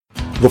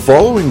The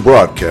following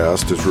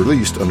broadcast is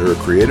released under a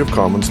Creative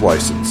Commons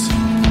license.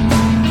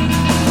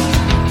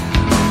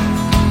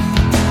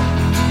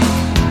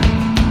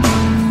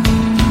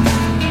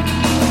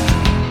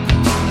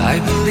 I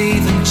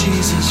believe in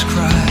Jesus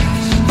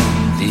Christ,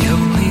 the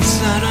only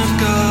Son of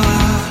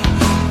God.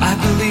 I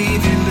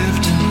believe He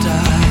lived and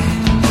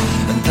died,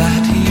 and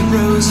that He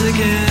rose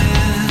again.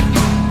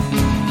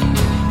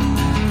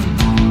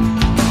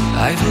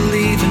 I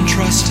believe and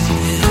trust in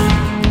Him.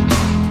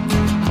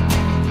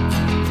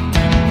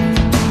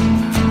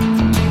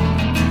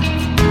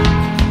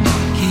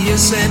 He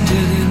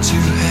ascended into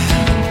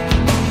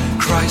heaven.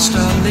 Christ,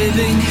 our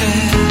living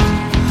head,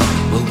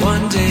 will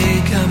one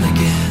day come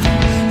again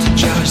to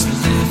judge the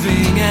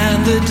living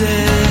and the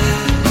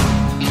dead.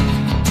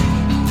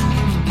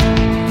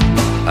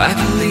 I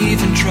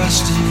believe and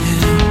trust in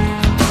Him.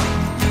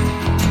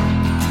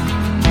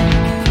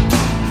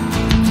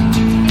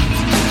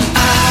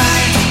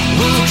 I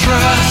will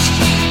trust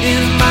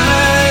in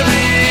my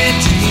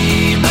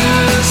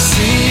Redeemer,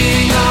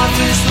 sing of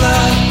His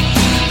love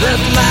that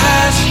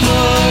lasts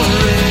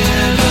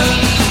forever,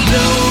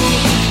 know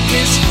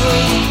His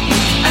full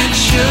and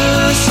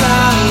sure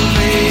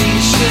salvation.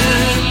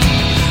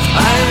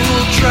 I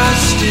will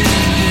trust in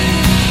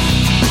Him.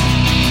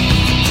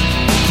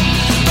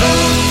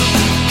 Oh,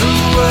 the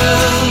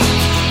world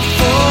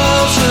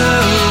falls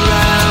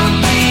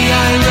around me,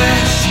 I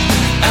rest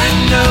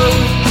and know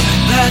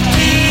that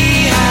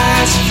He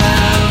has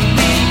found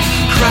me.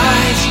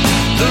 Christ,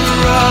 the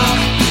rock,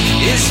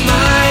 is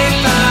my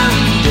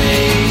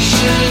foundation.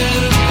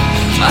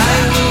 I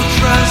will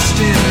trust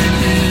in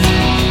Him.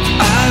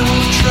 I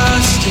will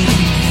trust in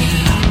Him.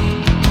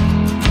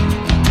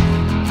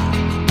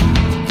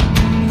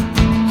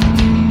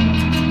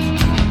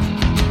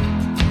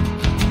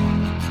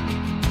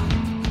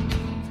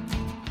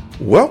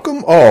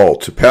 Welcome all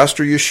to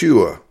Pastor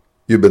Yeshua.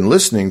 You've been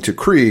listening to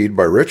Creed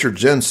by Richard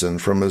Jensen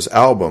from his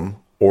album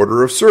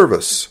Order of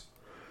Service.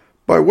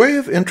 By way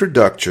of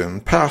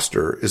introduction,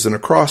 Pastor is an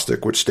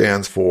acrostic which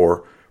stands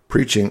for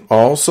preaching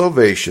all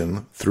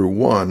salvation through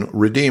one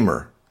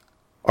Redeemer.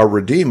 Our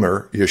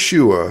Redeemer,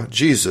 Yeshua,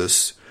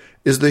 Jesus,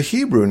 is the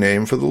Hebrew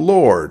name for the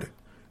Lord.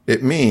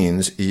 It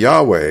means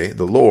Yahweh,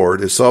 the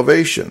Lord, is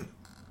salvation.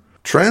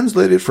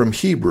 Translated from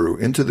Hebrew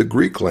into the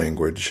Greek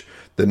language,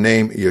 the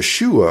name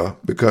Yeshua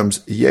becomes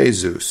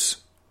Jesus.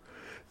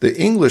 The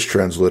English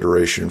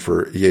transliteration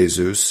for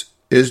Jesus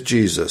is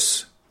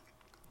Jesus.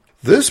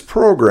 This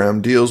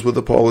program deals with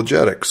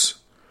apologetics,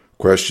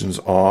 questions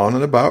on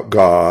and about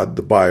God,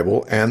 the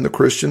Bible, and the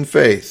Christian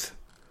faith.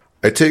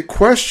 I take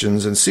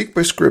questions and seek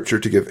by Scripture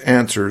to give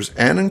answers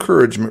and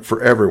encouragement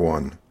for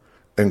everyone,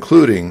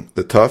 including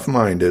the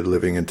tough-minded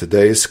living in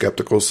today's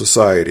skeptical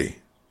society.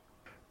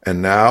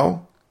 And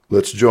now,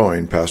 let's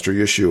join Pastor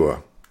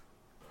Yeshua.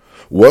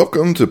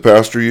 Welcome to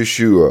Pastor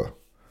Yeshua.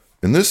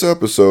 In this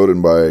episode,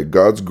 and by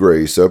God's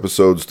grace,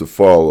 episodes to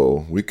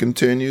follow, we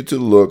continue to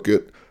look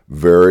at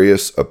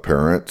various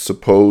apparent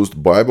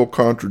supposed Bible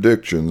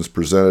contradictions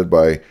presented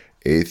by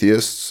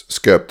atheists,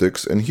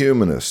 skeptics, and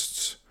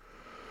humanists.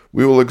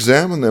 We will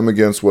examine them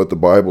against what the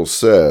Bible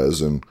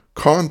says in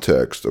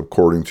context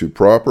according to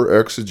proper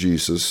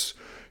exegesis,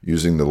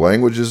 using the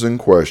languages in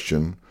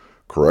question,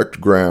 correct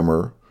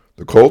grammar,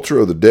 the culture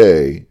of the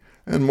day,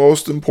 and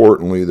most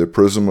importantly, the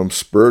prism of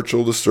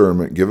spiritual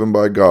discernment given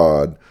by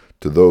God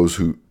to those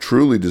who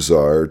truly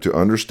desire to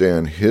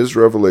understand His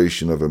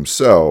revelation of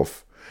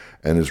Himself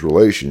and His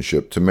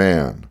relationship to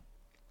man.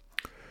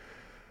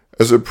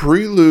 As a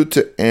prelude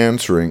to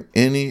answering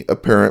any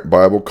apparent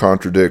Bible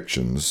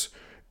contradictions,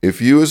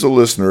 if you as a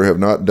listener have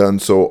not done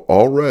so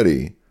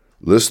already,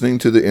 listening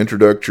to the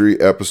introductory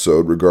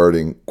episode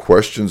regarding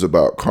questions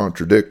about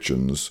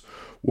contradictions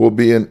will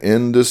be an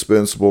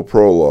indispensable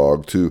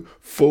prologue to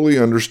fully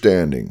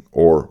understanding,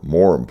 or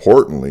more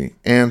importantly,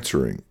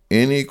 answering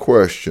any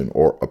question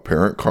or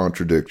apparent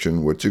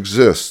contradiction which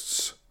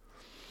exists.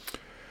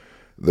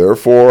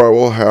 Therefore, I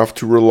will have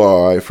to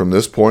rely from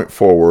this point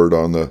forward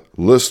on the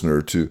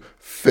listener to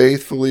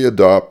faithfully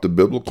adopt the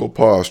biblical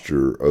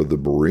posture of the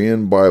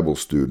Berean Bible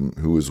student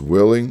who is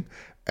willing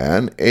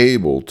and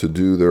able to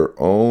do their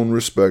own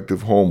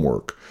respective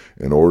homework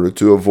in order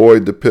to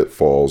avoid the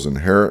pitfalls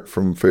inherent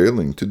from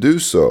failing to do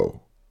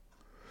so.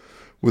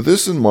 With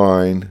this in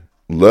mind,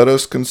 let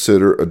us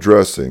consider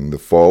addressing the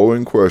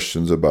following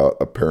questions about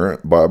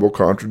apparent Bible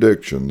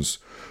contradictions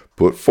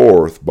put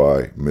forth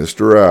by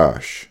Mr.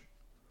 Ash.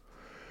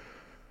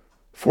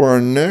 For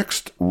our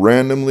next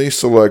randomly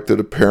selected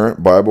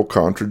apparent Bible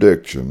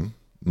contradiction,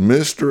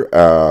 Mr.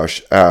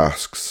 Ash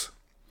asks,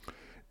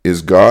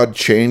 is God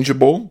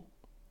changeable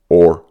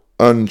or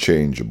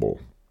unchangeable?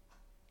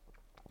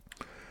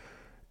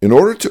 In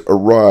order to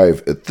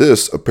arrive at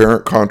this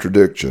apparent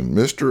contradiction,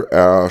 Mr.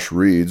 Ash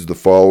reads the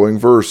following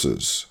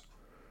verses.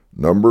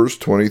 Numbers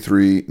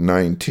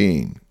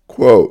 23:19,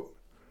 quote,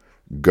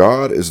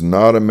 God is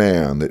not a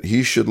man that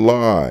he should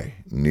lie,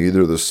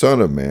 neither the Son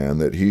of Man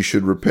that he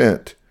should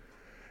repent.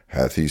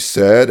 Hath he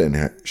said,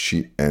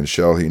 and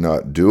shall he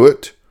not do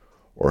it?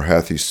 Or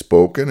hath he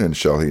spoken, and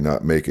shall he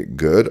not make it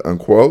good?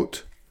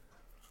 Unquote.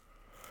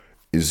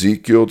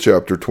 Ezekiel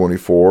chapter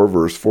 24,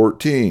 verse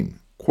 14,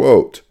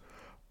 quote,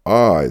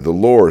 I, the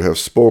Lord, have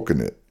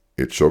spoken it.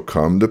 It shall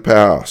come to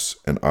pass,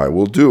 and I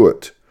will do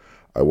it.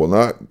 I will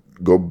not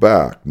go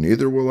back,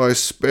 neither will I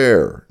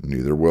spare,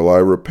 neither will I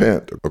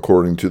repent.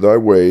 According to thy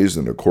ways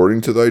and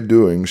according to thy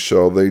doings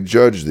shall they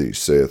judge thee,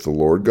 saith the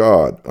Lord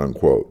God.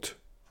 Unquote.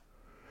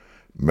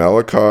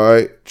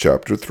 Malachi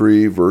chapter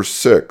 3, verse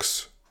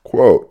 6,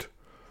 quote,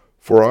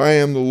 For I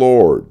am the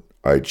Lord,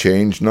 I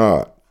change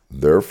not,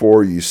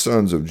 therefore ye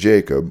sons of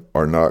Jacob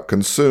are not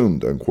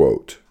consumed.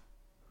 Unquote.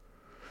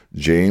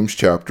 James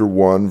chapter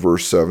 1,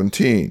 verse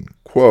 17,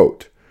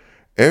 quote,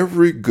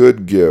 Every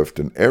good gift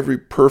and every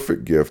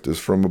perfect gift is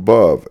from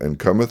above, and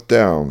cometh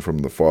down from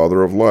the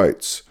Father of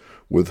lights,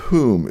 with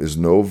whom is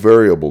no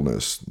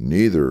variableness,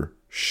 neither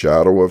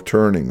shadow of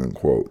turning.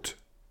 Unquote.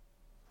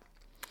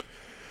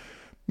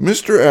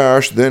 Mr.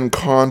 Ash then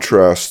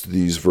contrasts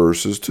these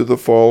verses to the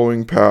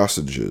following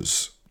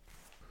passages.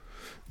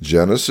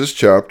 Genesis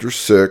chapter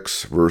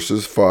 6,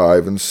 verses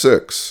 5 and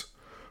 6,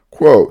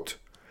 quote,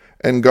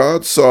 And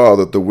God saw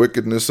that the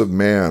wickedness of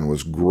man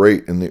was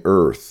great in the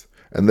earth,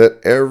 and that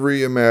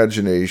every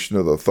imagination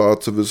of the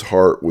thoughts of his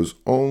heart was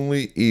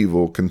only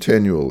evil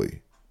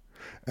continually.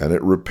 And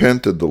it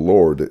repented the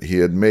Lord that he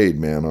had made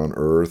man on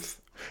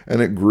earth,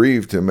 and it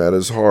grieved him at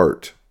his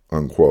heart.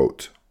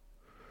 Unquote.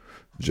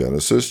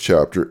 Genesis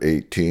chapter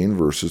 18,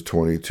 verses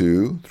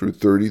 22 through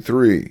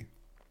 33.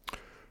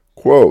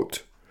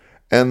 Quote,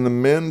 And the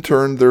men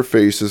turned their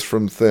faces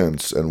from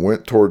thence, and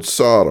went toward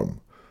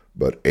Sodom.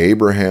 But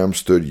Abraham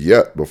stood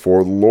yet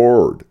before the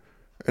Lord.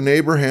 And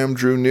Abraham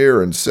drew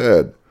near and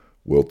said,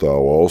 Wilt thou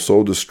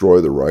also destroy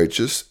the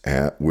righteous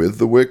with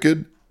the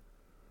wicked?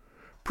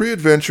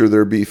 Peradventure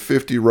there be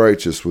 50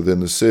 righteous within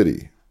the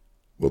city.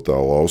 Wilt thou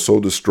also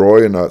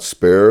destroy and not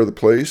spare the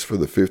place for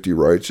the 50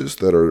 righteous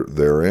that are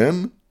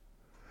therein?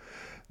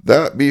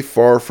 That be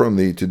far from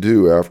thee to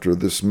do after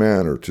this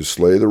manner, to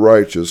slay the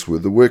righteous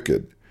with the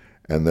wicked,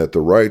 and that the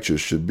righteous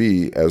should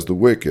be as the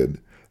wicked,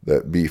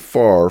 that be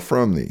far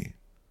from thee.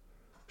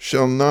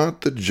 Shall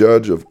not the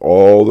judge of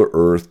all the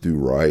earth do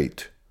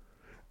right?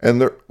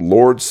 And the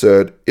Lord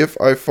said, If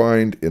I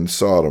find in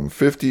Sodom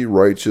 50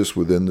 righteous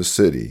within the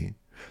city,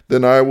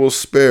 then I will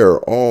spare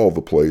all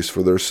the place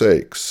for their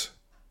sakes.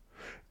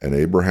 And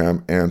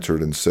Abraham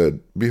answered and said,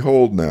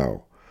 Behold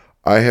now,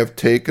 I have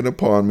taken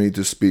upon me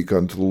to speak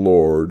unto the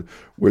Lord,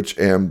 which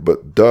am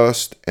but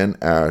dust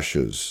and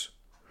ashes.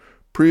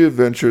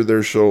 Peradventure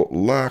there shall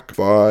lack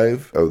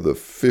 5 of the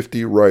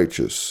 50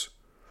 righteous.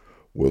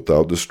 Wilt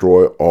thou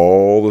destroy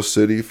all the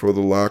city for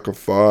the lack of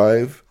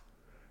 5?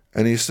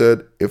 And he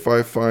said, If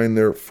I find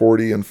there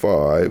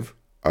 45,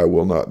 I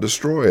will not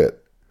destroy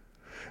it.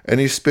 And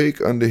he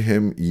spake unto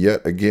him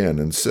yet again,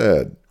 and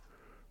said,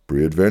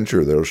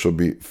 Peradventure there shall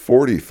be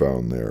 40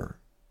 found there.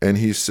 And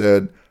he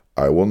said,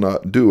 I will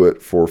not do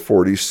it for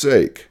 40's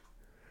sake.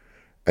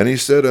 And he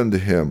said unto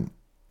him,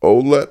 O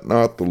let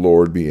not the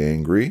Lord be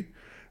angry,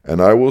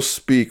 and I will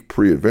speak,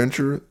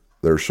 peradventure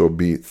there shall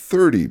be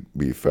 30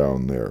 be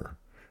found there.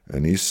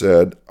 And he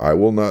said, I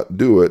will not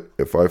do it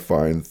if I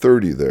find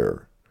 30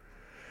 there.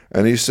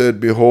 And he said,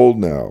 Behold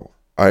now,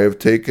 I have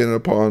taken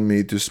upon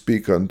me to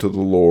speak unto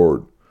the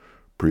Lord.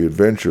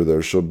 Peradventure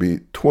there shall be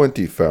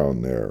 20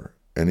 found there.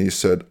 And he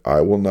said,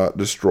 I will not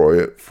destroy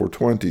it for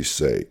 20's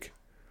sake.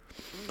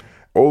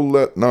 O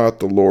let not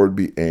the Lord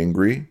be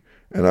angry,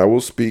 and I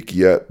will speak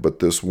yet but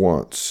this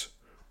once.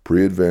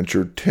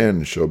 Peradventure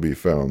 10 shall be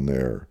found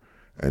there.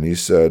 And he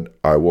said,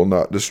 I will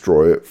not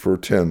destroy it for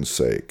 10's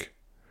sake.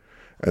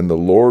 And the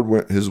Lord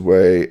went his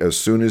way as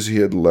soon as he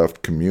had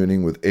left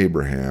communing with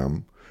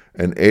Abraham,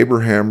 and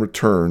Abraham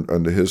returned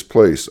unto his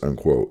place.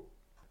 Unquote.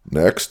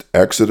 Next,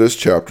 Exodus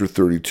chapter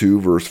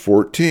 32, verse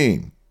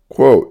 14.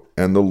 Quote,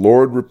 And the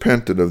Lord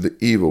repented of the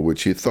evil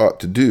which he thought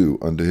to do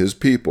unto his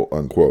people.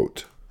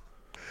 Unquote.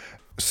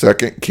 2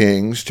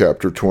 Kings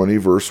chapter 20,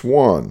 verse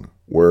 1,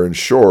 where in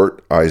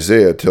short,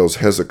 Isaiah tells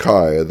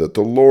Hezekiah that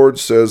the Lord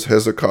says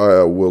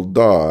Hezekiah will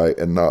die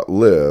and not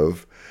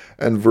live,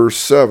 and verse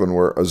 7,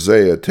 where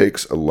Isaiah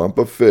takes a lump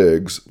of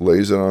figs,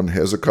 lays it on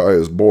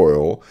Hezekiah's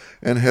boil,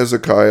 and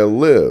Hezekiah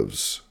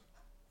lives.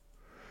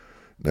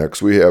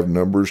 Next we have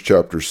Numbers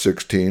chapter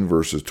 16,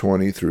 verses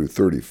 20 through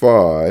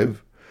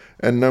 35,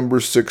 and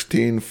Numbers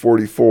 16,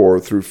 44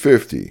 through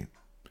 50.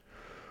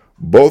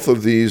 Both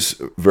of these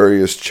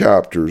various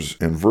chapters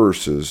and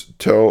verses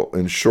tell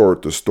in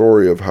short the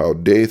story of how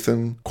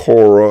Dathan,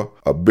 Korah,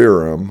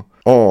 Abiram,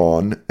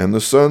 On, and the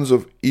sons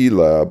of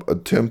Eliab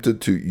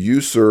attempted to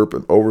usurp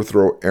and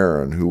overthrow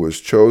Aaron, who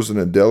was chosen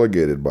and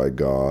delegated by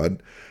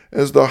God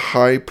as the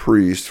high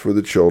priest for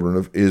the children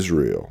of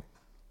Israel.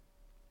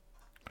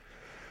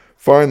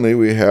 Finally,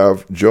 we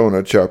have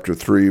Jonah chapter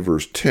 3,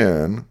 verse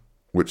 10,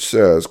 which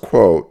says,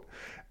 quote,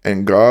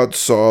 And God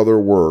saw their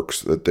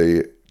works, that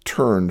they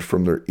turned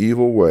from their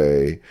evil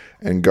way,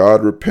 and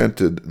God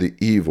repented the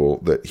evil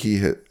that he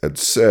had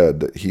said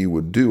that he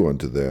would do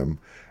unto them,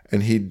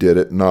 and he did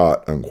it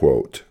not.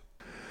 Unquote.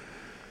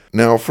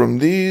 Now, from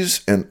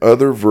these and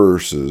other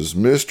verses,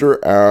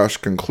 Mr. Ash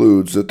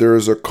concludes that there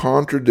is a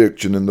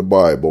contradiction in the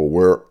Bible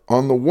where,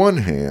 on the one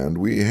hand,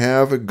 we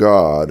have a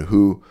God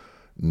who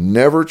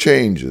never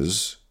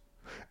changes,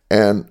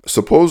 and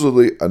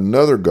supposedly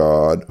another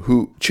God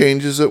who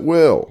changes at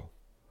will.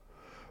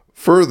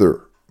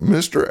 Further,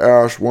 Mr.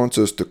 Ash wants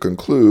us to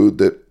conclude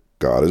that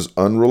God is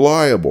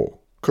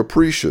unreliable,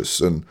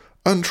 capricious, and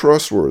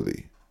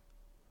untrustworthy.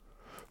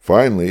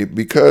 Finally,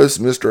 because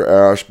Mr.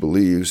 Ash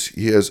believes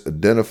he has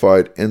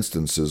identified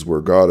instances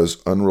where God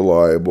is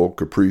unreliable,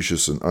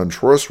 capricious, and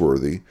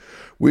untrustworthy,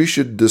 we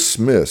should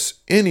dismiss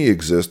any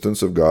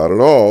existence of God at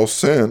all,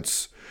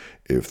 since,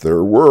 if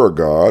there were a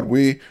God,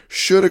 we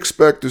should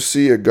expect to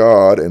see a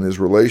God and his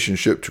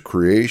relationship to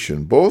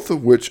creation, both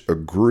of which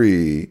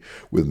agree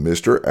with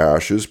Mr.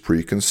 Ash's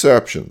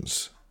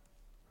preconceptions.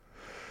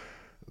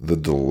 The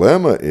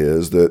dilemma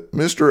is that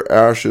Mr.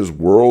 Ash's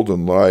world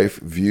and life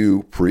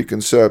view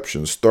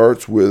preconception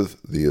starts with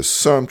the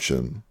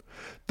assumption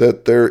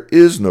that there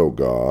is no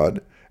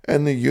God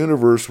and the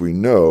universe we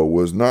know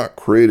was not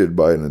created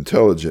by an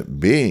intelligent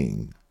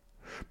being,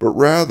 but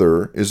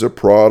rather is a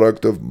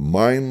product of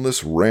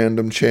mindless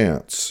random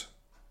chance.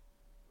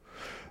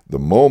 The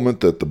moment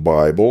that the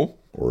Bible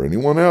or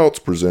anyone else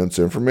presents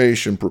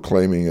information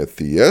proclaiming a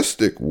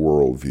theistic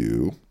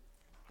worldview,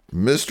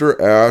 Mr.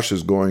 Ash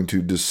is going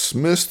to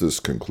dismiss this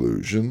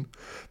conclusion,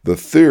 the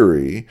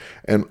theory,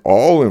 and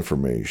all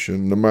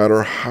information, no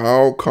matter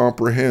how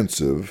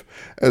comprehensive,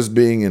 as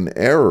being in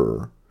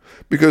error,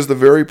 because the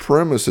very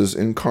premise is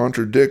in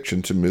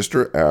contradiction to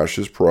Mr.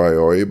 Ash's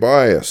priori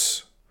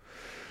bias.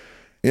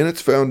 In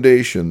its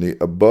foundation, the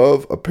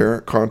above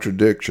apparent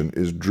contradiction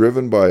is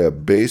driven by a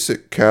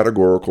basic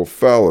categorical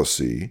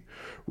fallacy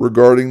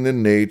regarding the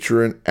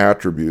nature and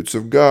attributes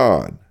of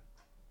God.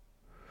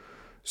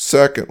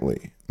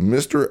 Secondly,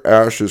 Mr.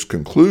 Ash's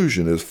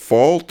conclusion is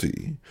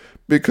faulty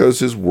because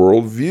his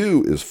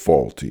worldview is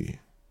faulty.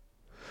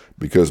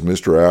 Because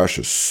Mr. Ash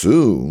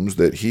assumes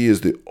that he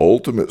is the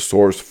ultimate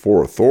source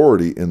for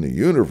authority in the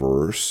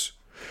universe,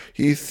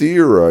 he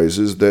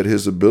theorizes that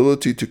his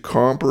ability to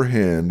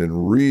comprehend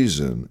and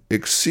reason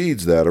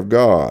exceeds that of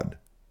God.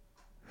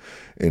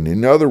 And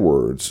in other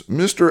words,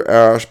 Mr.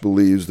 Ash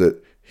believes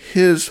that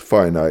his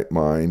finite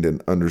mind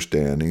and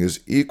understanding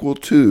is equal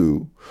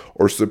to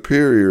or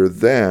superior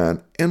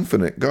than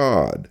infinite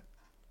God.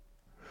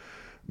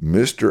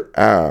 Mr.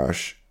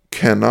 Ash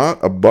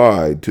cannot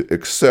abide to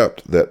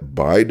accept that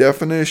by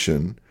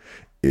definition,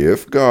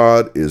 if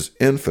God is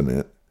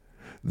infinite,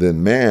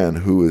 then man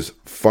who is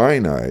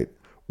finite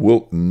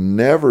will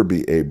never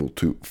be able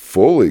to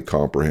fully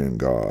comprehend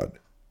God.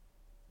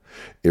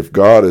 If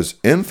God is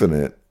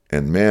infinite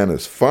and man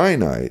is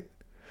finite,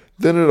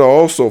 then it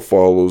also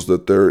follows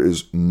that there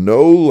is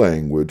no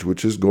language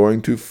which is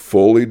going to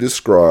fully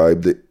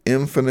describe the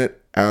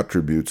infinite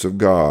attributes of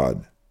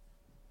God.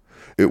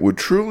 It would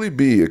truly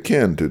be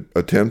akin to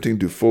attempting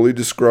to fully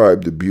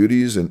describe the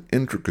beauties and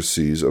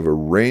intricacies of a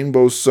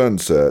rainbow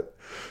sunset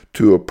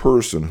to a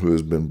person who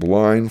has been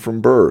blind from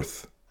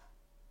birth.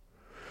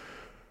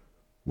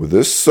 With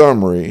this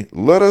summary,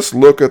 let us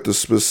look at the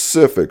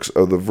specifics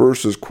of the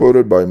verses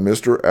quoted by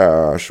Mr.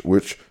 Ash,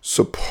 which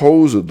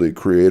supposedly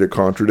create a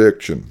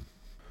contradiction.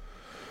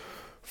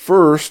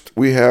 First,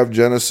 we have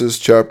Genesis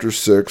chapter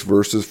 6,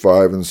 verses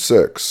 5 and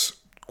 6.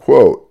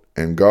 Quote,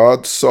 "And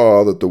God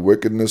saw that the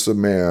wickedness of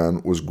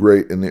man was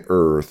great in the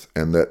earth,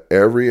 and that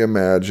every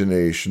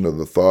imagination of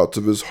the thoughts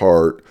of his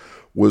heart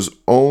was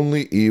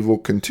only evil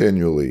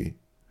continually.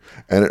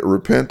 And it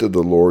repented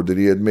the Lord that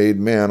he had made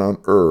man on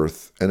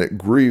earth, and it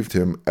grieved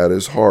him at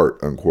his heart."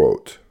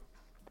 Unquote.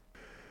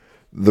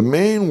 The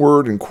main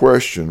word in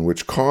question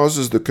which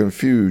causes the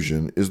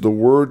confusion is the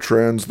word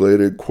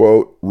translated,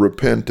 quote,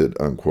 "repented,"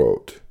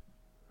 unquote.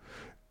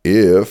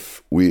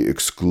 If we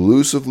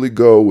exclusively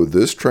go with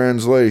this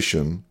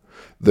translation,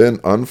 then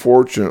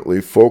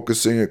unfortunately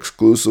focusing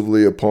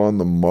exclusively upon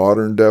the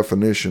modern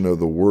definition of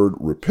the word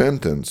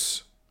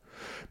repentance,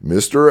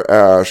 Mr.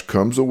 Ash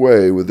comes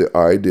away with the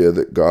idea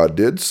that God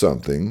did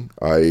something,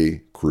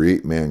 i.e.,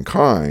 create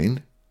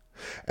mankind,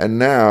 and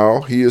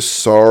now he is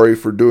sorry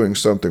for doing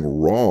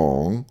something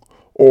wrong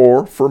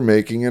or for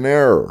making an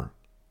error.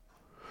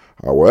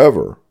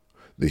 However,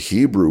 the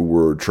Hebrew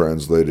word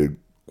translated,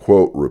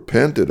 quote,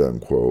 "repented,"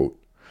 unquote,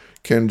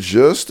 can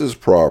just as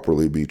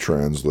properly be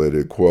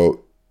translated,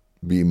 quote,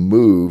 "be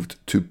moved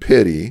to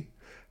pity,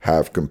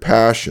 have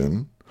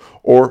compassion,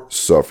 or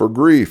suffer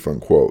grief,"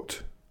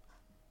 unquote.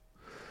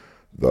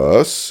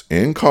 Thus,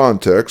 in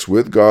context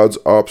with God's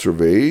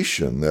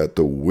observation that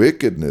the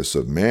wickedness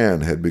of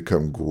man had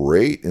become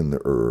great in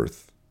the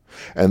earth,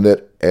 and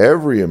that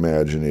every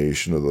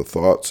imagination of the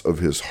thoughts of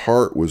his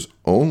heart was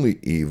only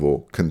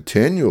evil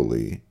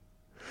continually,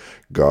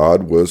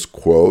 God was,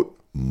 quote,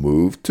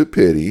 "moved to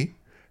pity,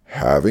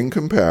 having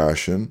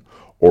compassion,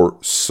 or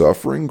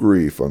suffering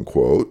grief,"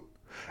 unquote,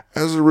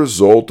 as a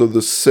result of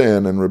the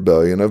sin and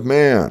rebellion of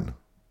man.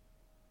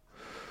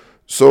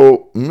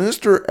 So,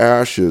 Mr.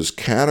 Ash's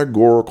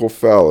categorical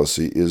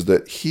fallacy is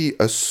that he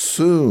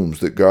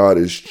assumes that God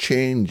is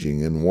changing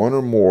in one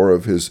or more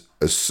of his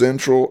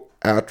essential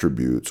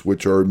attributes,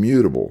 which are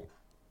immutable.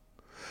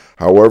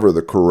 However,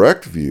 the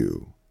correct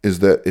view is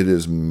that it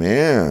is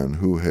man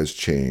who has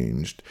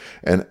changed,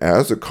 and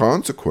as a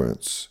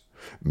consequence,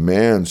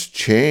 man's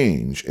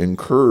change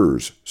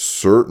incurs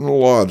certain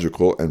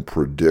logical and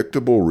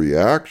predictable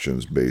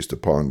reactions based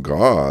upon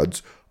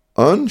God's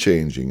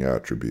unchanging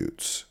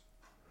attributes.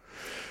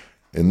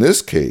 In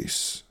this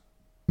case,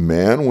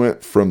 man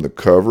went from the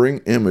covering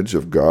image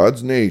of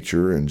God's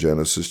nature in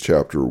Genesis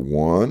chapter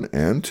 1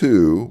 and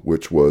 2,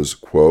 which was,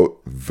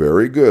 quote,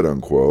 very good,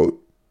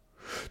 unquote,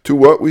 to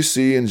what we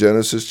see in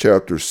Genesis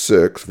chapter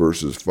 6,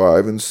 verses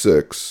 5 and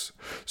 6,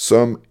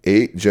 some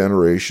 8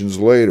 generations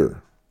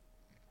later.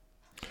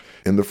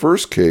 In the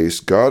first case,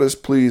 God is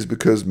pleased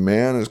because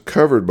man is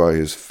covered by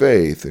his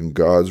faith in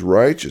God's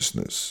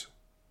righteousness.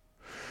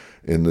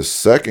 In the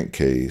second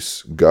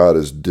case, God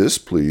is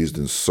displeased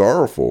and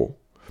sorrowful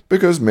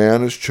because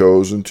man has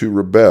chosen to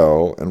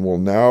rebel and will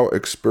now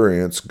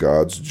experience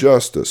God's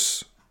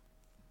justice.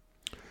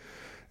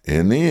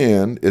 In the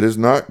end, it is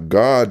not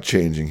God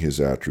changing his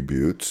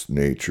attributes,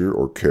 nature,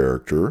 or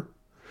character.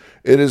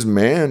 It is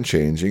man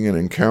changing and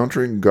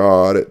encountering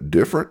God at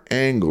different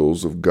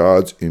angles of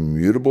God's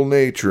immutable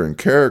nature and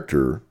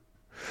character,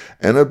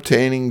 and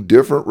obtaining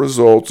different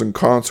results and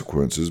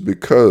consequences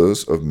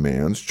because of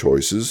man's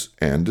choices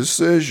and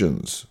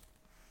decisions.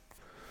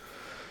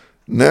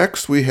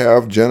 Next, we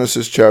have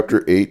Genesis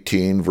chapter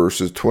 18,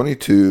 verses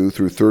 22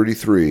 through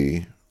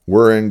 33,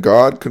 wherein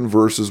God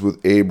converses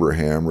with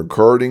Abraham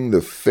regarding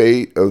the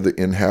fate of the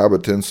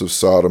inhabitants of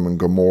Sodom and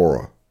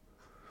Gomorrah.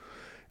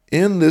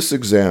 In this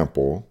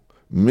example,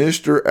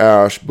 Mr.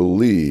 Ash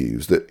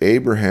believes that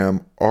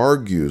Abraham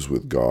argues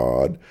with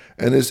God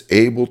and is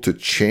able to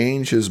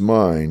change his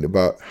mind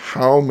about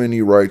how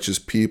many righteous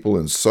people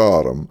in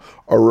Sodom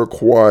are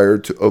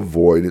required to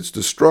avoid its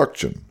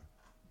destruction.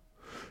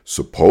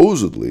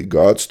 Supposedly,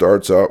 God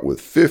starts out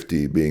with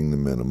 50 being the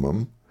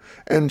minimum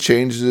and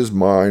changes his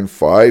mind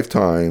 5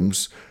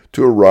 times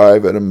to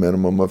arrive at a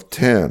minimum of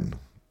 10.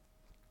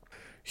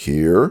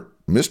 Here,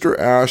 Mr.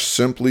 Ash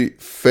simply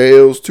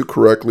fails to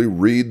correctly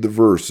read the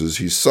verses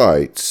he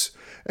cites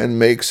and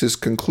makes his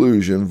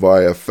conclusion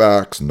via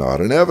facts,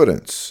 not in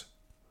evidence.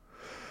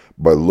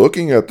 By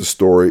looking at the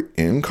story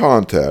in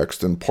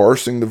context and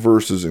parsing the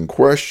verses in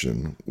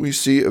question, we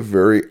see a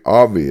very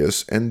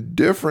obvious and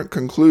different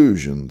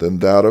conclusion than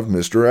that of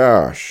Mr.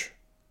 Ash.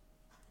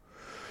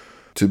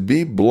 To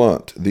be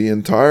blunt, the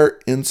entire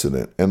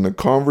incident and the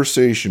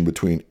conversation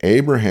between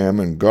Abraham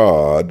and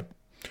God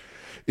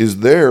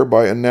is there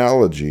by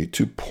analogy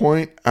to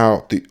point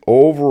out the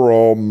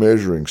overall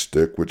measuring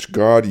stick which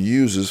God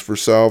uses for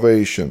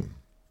salvation.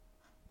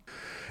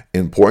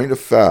 In point of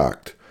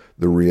fact,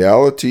 the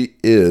reality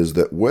is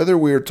that whether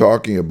we are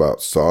talking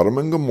about Sodom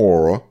and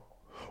Gomorrah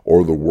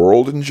or the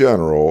world in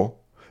general,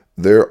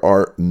 there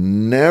are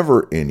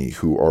never any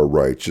who are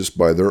righteous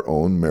by their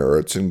own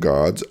merits in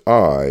God's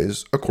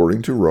eyes,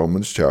 according to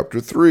Romans chapter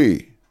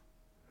 3.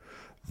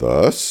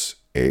 Thus,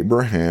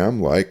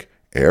 Abraham, like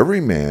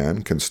every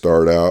man, can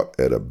start out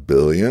at 1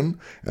 billion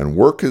and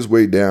work his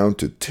way down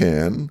to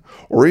 10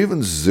 or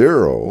even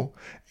 0,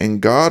 and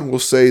God will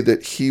say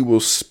that he will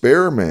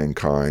spare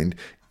mankind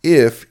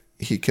if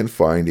he can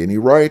find any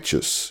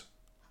righteous.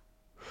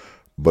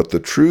 But the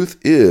truth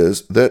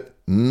is that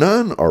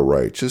none are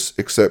righteous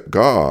except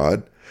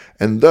God,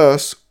 and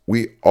thus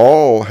we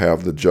all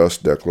have the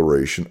just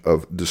declaration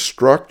of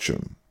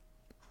destruction.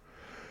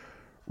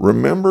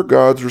 Remember,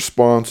 God's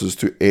responses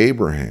to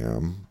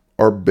Abraham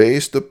are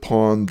based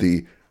upon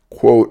the,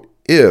 quote,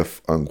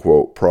 if,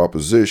 unquote,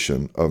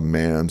 proposition of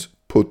man's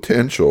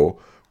potential,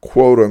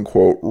 quote,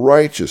 unquote,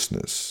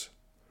 righteousness.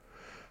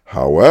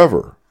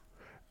 However,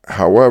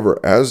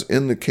 as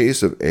in the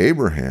case of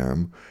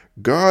Abraham,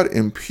 God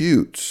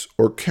imputes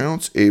or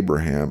counts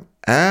Abraham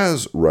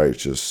as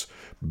righteous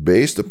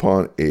based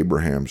upon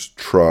Abraham's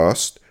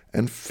trust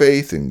and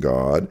faith in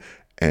God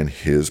and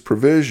his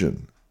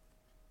provision.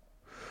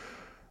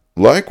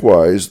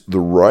 Likewise,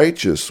 the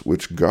righteous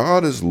which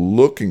God is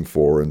looking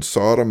for in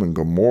Sodom and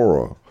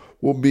Gomorrah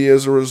will be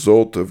as a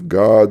result of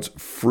God's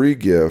free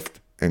gift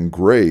and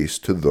grace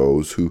to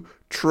those who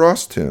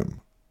trust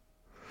him.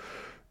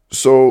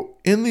 So,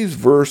 in these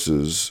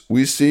verses,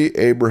 we see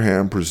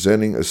Abraham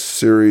presenting a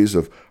series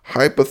of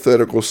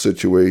hypothetical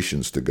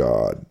situations to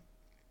God.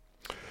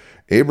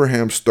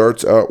 Abraham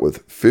starts out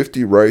with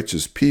 50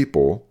 righteous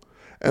people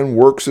and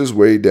works his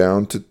way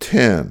down to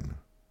 10.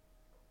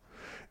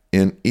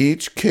 In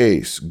each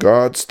case,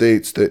 God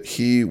states that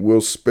he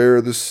will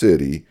spare the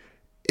city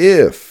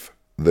if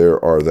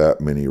there are that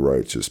many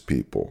righteous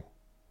people.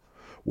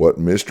 What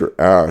Mr.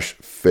 Ash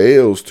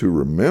fails to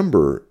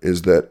remember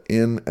is that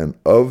in and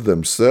of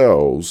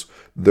themselves,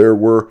 there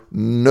were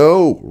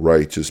no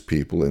righteous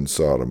people in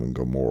Sodom and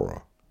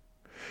Gomorrah.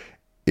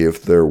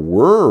 If there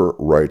were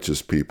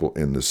righteous people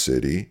in the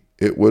city,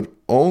 it would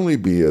only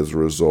be as a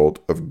result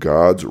of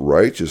God's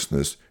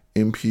righteousness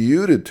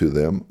imputed to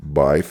them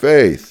by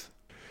faith.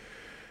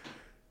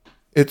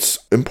 It's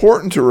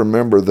important to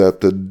remember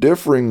that the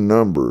differing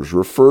numbers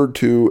referred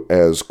to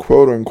as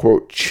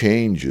quote-unquote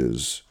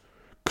changes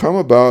come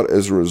about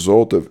as a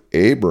result of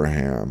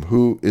Abraham,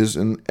 who is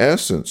in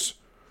essence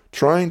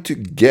trying to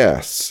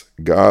guess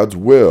God's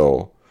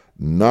will,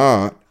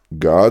 not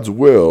God's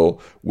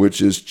will,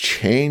 which is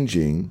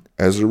changing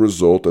as a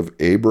result of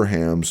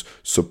Abraham's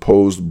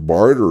supposed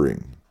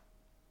bartering.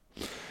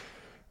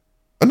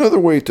 Another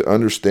way to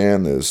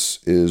understand this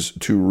is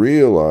to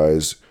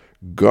realize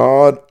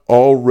God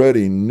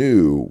already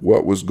knew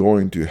what was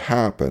going to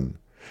happen,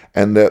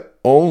 and that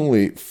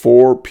only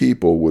 4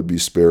 people would be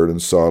spared in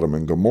Sodom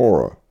and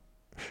Gomorrah,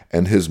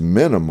 and his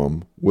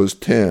minimum was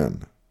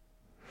 10.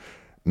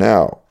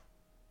 Now,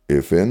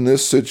 if in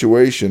this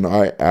situation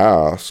I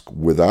ask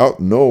without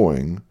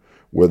knowing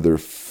whether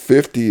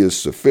 50 is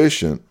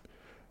sufficient,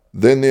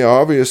 then the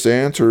obvious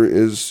answer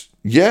is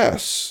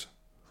yes.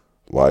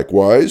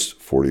 Likewise,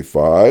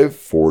 45,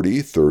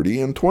 40,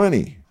 30, and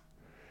 20.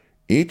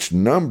 Each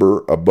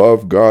number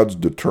above God's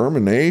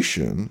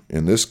determination,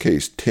 in this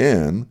case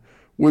 10,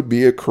 would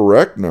be a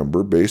correct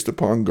number based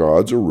upon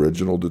God's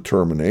original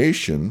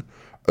determination,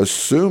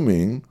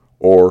 assuming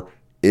or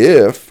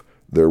if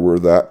there were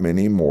that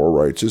many more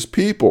righteous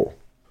people.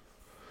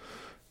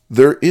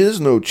 There is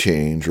no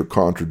change or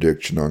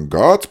contradiction on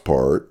God's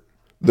part.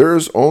 There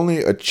is only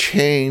a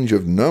change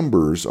of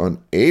numbers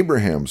on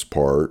Abraham's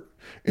part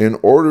in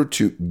order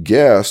to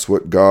guess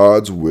what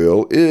God's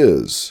will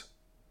is.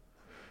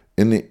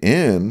 In the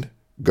end,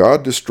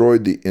 God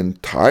destroyed the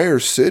entire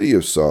city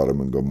of Sodom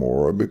and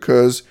Gomorrah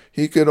because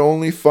he could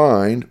only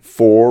find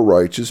 4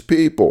 righteous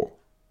people.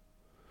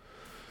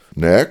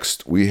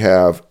 Next, we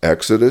have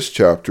Exodus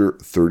chapter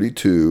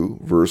 32,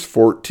 verse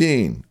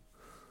 14.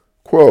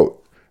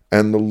 Quote,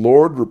 "And the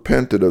Lord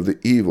repented of the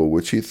evil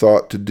which he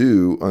thought to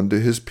do unto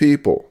his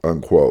people."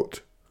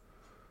 Unquote.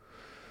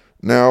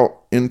 Now,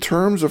 in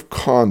terms of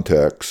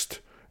context,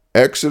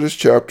 Exodus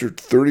chapter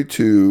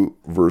 32,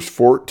 verse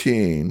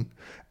 14,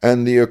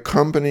 and the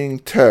accompanying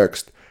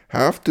text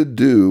have to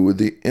do with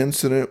the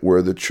incident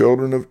where the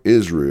children of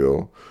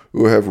Israel,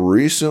 who have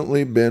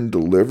recently been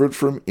delivered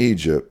from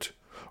Egypt,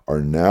 are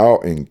now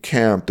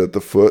encamped at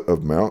the foot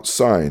of Mount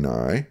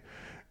Sinai,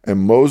 and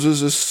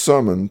Moses is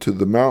summoned to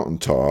the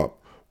mountaintop,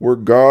 where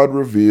God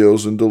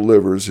reveals and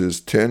delivers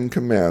his 10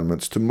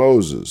 commandments to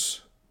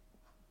Moses.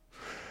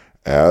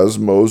 As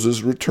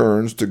Moses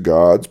returns to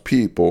God's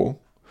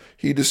people,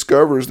 he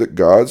discovers that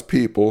God's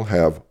people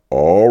have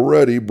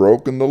already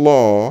broken the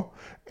law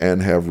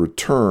and have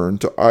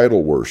returned to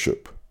idol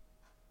worship.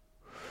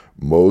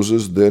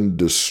 Moses then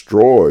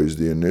destroys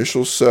the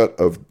initial set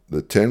of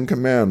the 10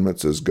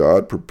 commandments as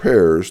God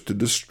prepares to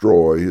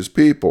destroy his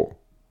people.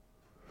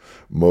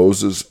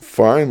 Moses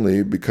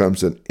finally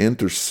becomes an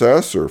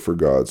intercessor for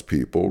God's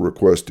people,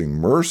 requesting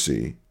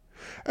mercy,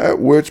 at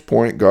which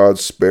point God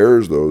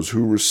spares those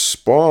who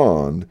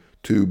respond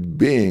to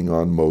being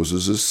on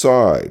Moses'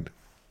 side.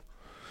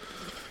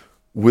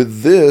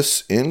 With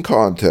this in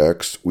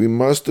context, we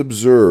must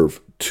observe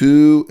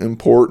 2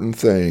 important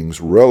things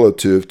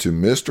relative to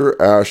Mr.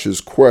 Ash's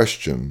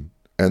question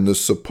and the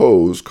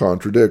supposed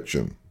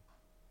contradiction.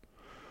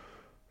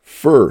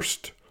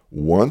 First,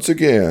 once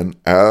again,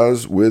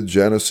 as with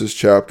Genesis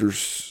chapter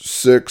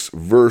 6,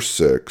 verse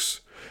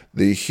 6,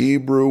 the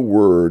Hebrew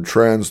word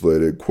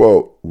translated,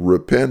 quote,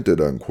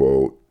 repented,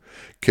 unquote,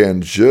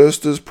 can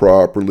just as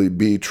properly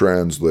be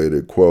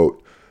translated,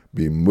 quote,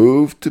 be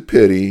moved to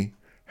pity,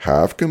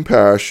 have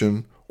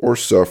compassion, or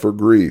suffer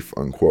grief,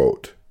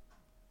 unquote.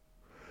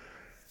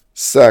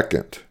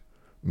 Second,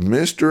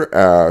 Mr.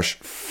 Ash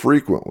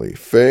frequently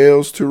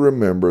fails to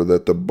remember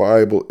that the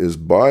Bible is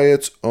by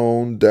its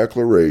own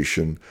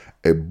declaration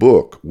a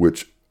book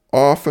which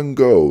often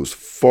goes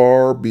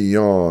far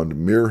beyond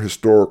mere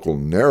historical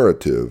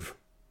narrative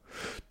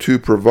to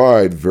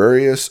provide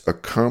various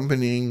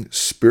accompanying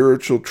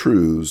spiritual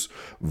truths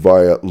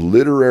via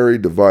literary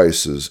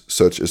devices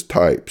such as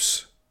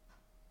types.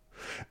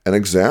 An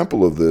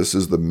example of this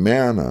is the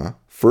manna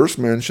first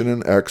mentioned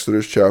in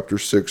Exodus chapter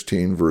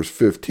 16, verse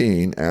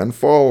 15 and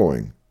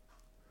following.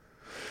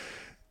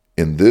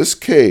 In this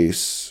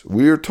case,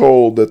 we are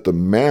told that the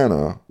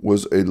manna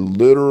was a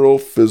literal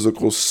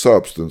physical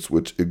substance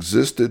which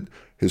existed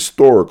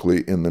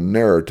historically in the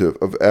narrative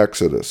of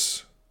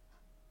Exodus.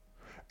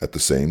 At the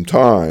same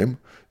time,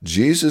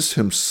 Jesus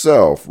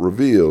himself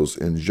reveals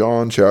in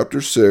John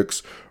chapter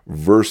 6,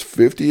 verse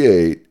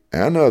 58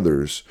 and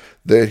others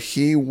that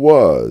he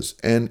was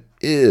and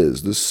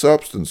is the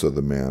substance of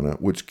the manna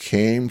which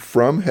came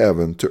from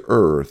heaven to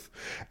earth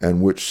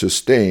and which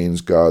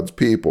sustains God's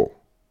people.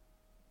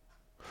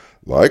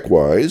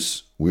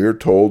 Likewise, we are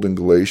told in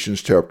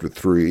Galatians chapter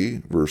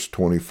 3, verse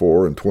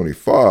 24 and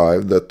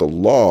 25 that the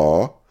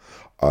law,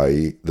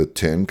 i.e. the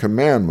 10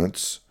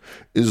 Commandments,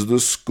 is the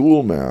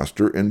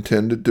schoolmaster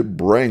intended to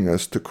bring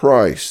us to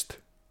Christ.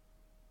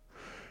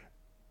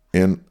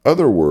 In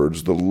other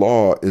words, the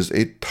law is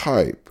a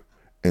type,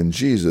 and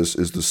Jesus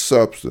is the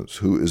substance,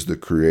 who is the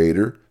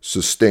creator,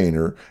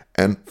 sustainer,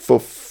 and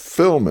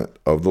fulfillment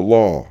of the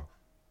law.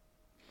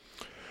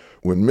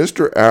 When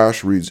Mr.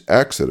 Ash reads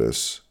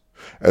Exodus,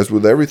 as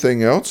with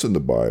everything else in the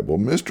Bible,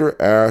 Mr.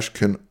 Ash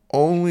can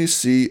only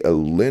see a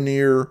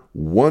linear,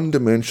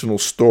 one-dimensional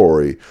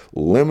story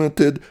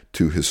limited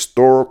to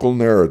historical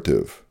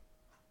narrative.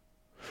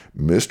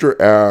 Mr.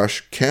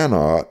 Ash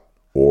cannot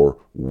or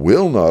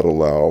will not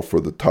allow for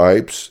the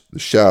types, the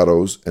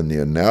shadows, and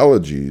the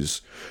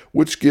analogies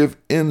which give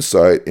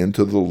insight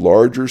into the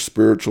larger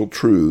spiritual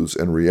truths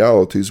and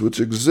realities which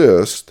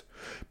exist,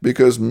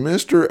 because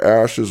Mr.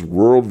 Ash's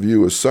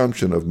worldview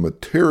assumption of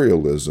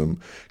materialism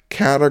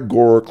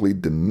categorically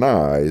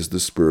denies the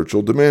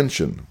spiritual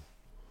dimension.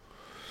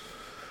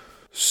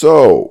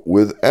 So,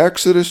 with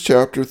Exodus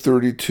chapter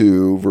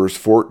 32, verse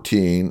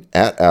 14,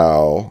 et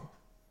al.,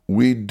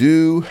 we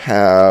do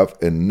have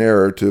a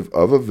narrative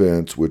of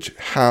events which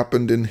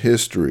happened in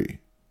history.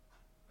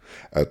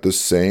 At the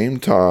same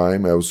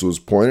time, as was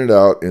pointed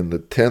out in the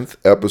 10th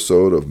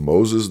episode of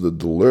Moses the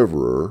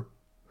Deliverer,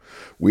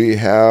 we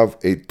have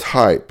a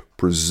type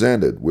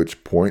presented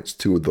which points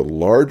to the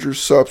larger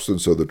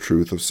substance of the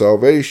truth of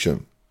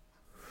salvation.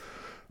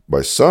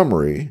 By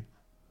summary,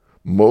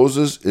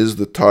 Moses is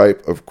the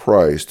type of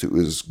Christ, who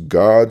is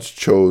God's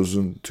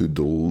chosen to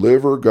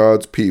deliver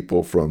God's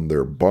people from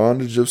their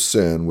bondage of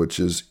sin, which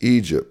is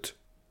Egypt.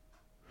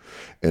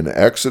 In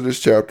Exodus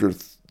chapter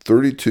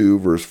 32,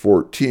 verse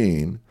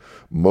 14,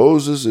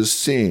 Moses is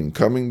seen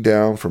coming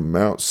down from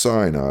Mount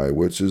Sinai,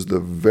 which is the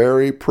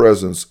very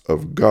presence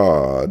of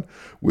God,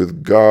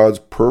 with God's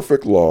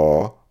perfect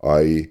law,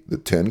 i.e., the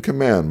Ten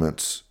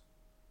Commandments,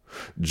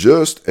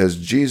 just as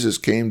Jesus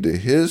came to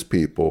his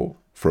people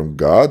from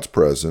God's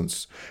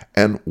presence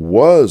and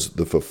was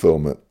the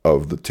fulfillment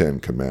of the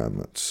Ten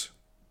Commandments.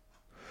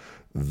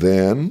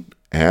 Then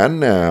and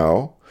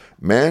now,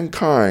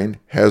 mankind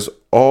has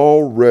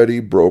already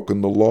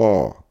broken the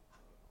law.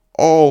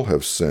 All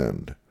have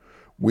sinned.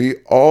 We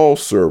all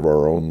serve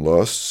our own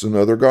lusts and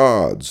other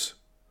gods.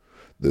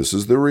 This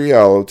is the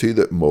reality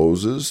that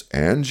Moses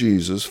and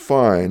Jesus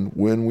find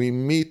when we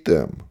meet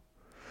them.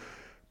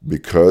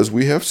 Because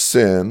we have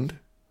sinned,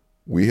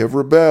 we have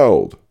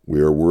rebelled. We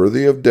are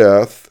worthy of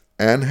death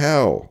and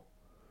hell.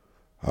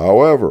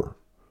 However,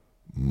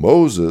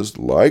 Moses,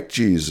 like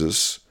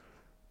Jesus,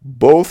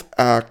 both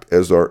act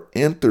as our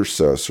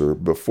intercessor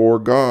before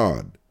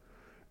God.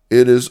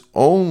 It is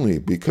only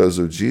because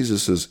of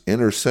Jesus'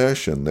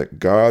 intercession that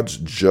God's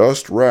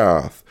just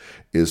wrath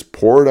is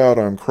poured out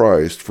on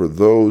Christ for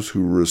those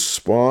who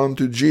respond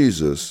to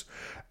Jesus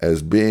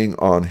as being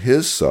on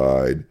his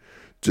side,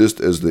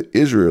 just as the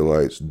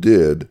Israelites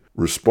did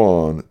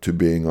respond to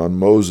being on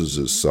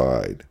Moses'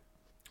 side.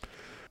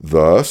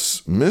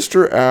 Thus,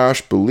 Mr.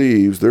 Ash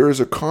believes there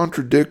is a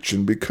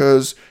contradiction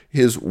because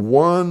his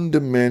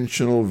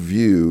one-dimensional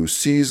view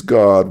sees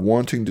God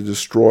wanting to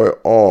destroy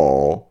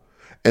all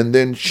and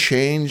then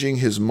changing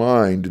his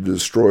mind to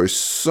destroy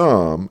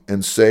some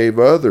and save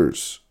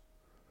others.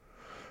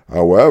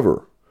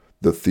 However,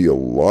 the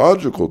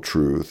theological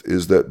truth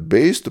is that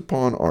based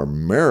upon our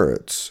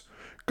merits,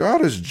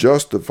 God is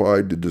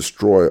justified to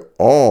destroy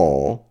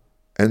all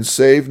and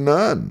save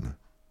none.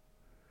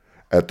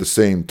 At the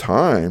same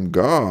time,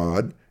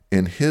 God,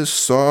 in his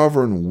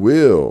sovereign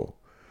will,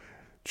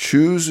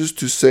 chooses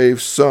to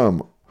save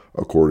some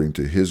according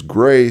to his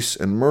grace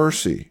and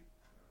mercy.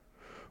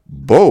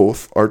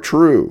 Both are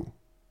true.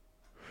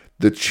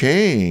 The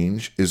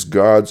change is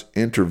God's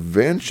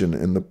intervention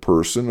in the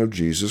person of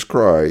Jesus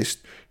Christ,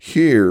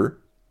 here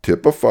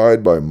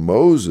typified by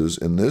Moses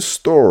in this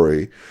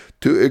story,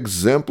 to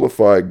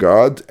exemplify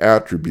God's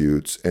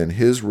attributes and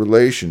his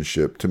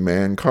relationship to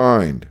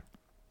mankind.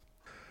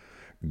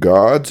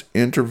 God's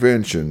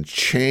intervention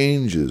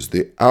changes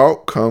the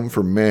outcome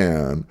for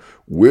man,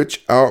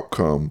 which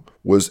outcome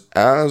was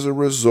as a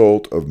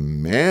result of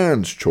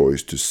man's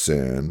choice to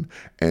sin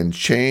and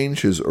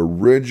change his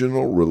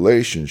original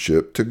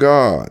relationship to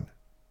God.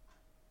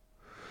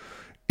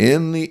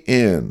 In the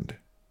end,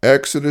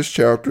 Exodus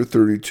chapter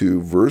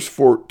 32, verse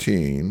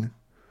 14,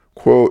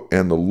 quote,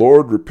 "And the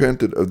Lord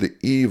repented of the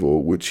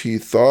evil which he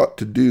thought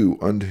to do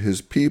unto his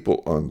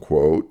people,"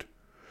 unquote,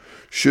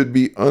 should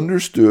be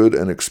understood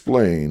and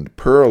explained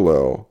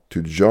parallel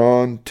to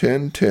John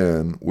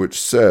 10:10, which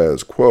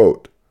says,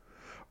 quote,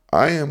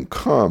 "I am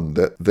come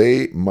that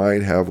they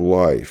might have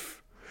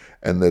life,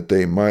 and that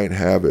they might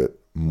have it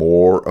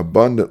more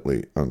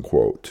abundantly,"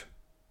 unquote.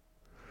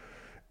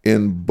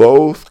 In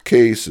both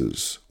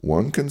cases,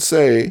 one can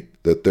say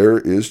that there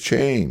is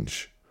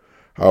change.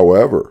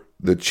 However,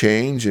 the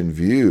change in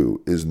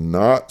view is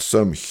not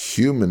some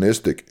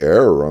humanistic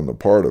error on the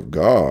part of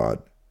God.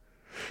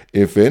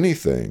 If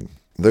anything,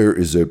 there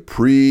is a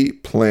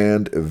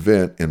pre-planned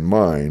event in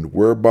mind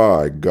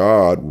whereby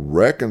God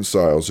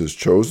reconciles his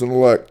chosen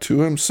elect to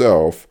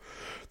himself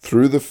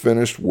through the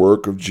finished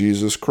work of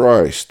Jesus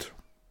Christ.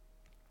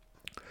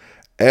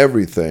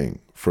 Everything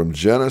from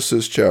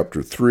Genesis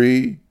chapter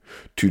 3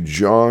 to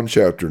John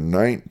chapter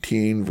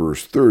 19,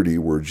 verse 30,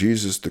 where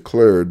Jesus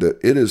declared that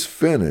it is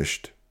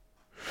finished,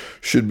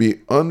 should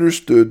be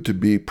understood to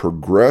be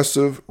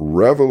progressive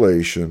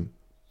revelation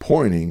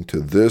pointing to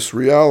this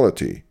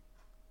reality.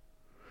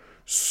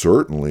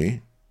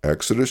 Certainly,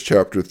 Exodus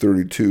chapter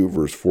 32,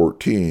 verse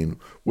 14,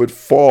 would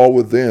fall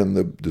within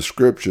the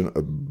description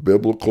of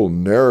biblical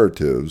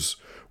narratives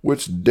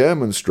which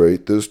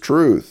demonstrate this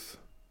truth.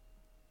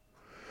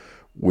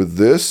 With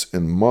this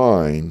in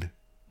mind,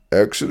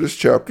 Exodus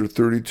chapter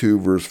 32,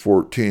 verse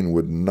 14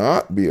 would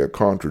not be a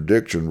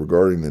contradiction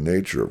regarding the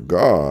nature of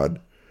God.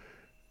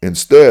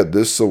 Instead,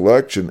 this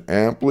selection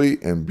amply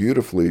and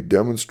beautifully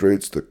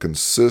demonstrates the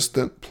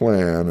consistent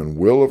plan and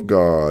will of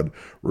God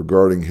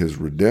regarding his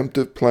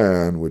redemptive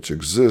plan which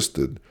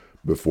existed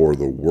before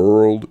the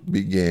world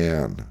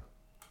began.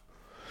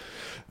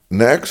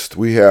 Next,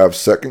 we have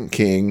 2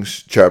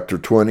 Kings chapter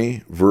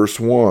 20, verse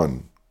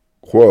 1.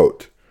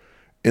 Quote,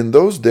 "In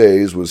those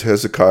days was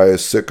Hezekiah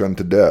sick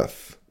unto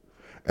death,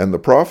 and the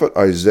prophet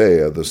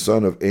Isaiah the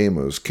son of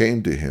Amos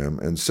came to him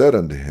and said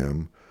unto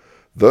him,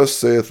 Thus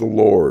saith the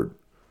Lord,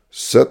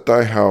 Set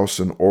thy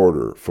house in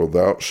order, for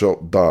thou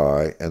shalt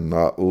die and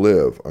not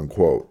live."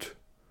 Unquote.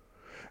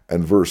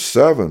 And verse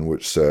 7,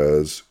 which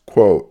says,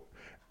 quote,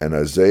 "And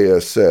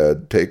Isaiah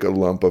said, Take a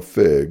lump of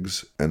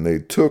figs, and they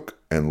took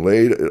and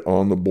laid it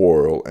on the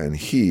boil, and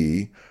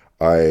he,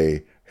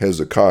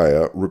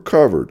 Hezekiah,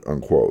 recovered."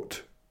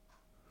 Unquote.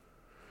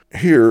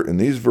 Here, in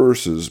these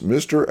verses,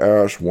 Mr.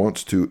 Ash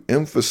wants to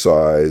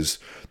emphasize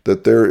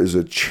that there is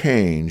a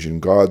change in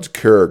God's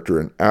character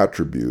and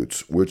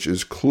attributes, which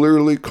is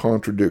clearly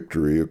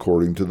contradictory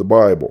according to the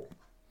Bible.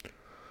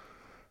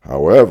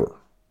 However,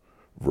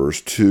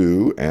 verse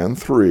 2 and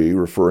 3,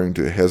 referring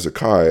to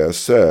Hezekiah,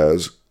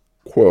 says,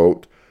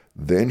 quote,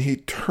 "Then he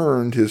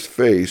turned his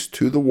face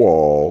to the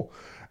wall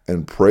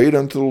and prayed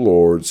unto the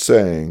Lord,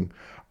 saying,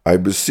 I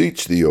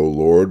beseech thee, O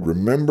Lord,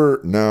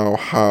 remember now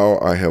how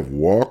I have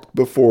walked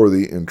before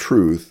thee in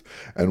truth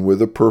and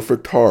with a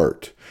perfect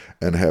heart,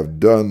 and have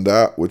done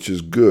that which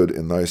is good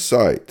in thy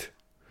sight."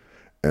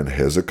 And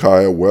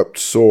Hezekiah wept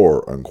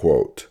sore.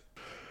 Unquote.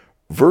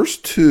 Verse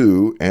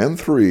 2 and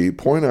 3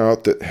 point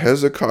out that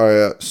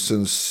Hezekiah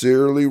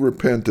sincerely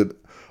repented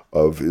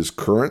of his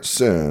current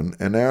sin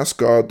and asked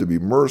God to be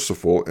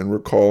merciful in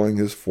recalling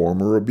his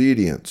former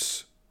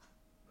obedience.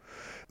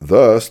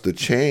 Thus, the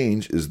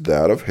change is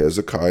that of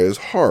Hezekiah's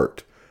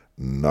heart,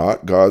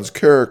 not God's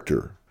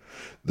character.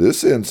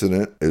 This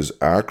incident is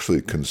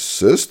actually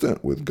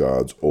consistent with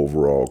God's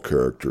overall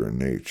character and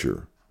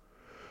nature.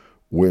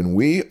 When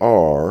we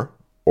are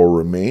or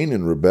remain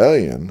in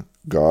rebellion,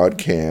 God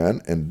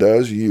can and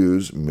does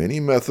use many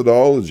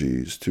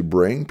methodologies to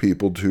bring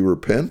people to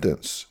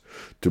repentance,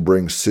 to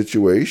bring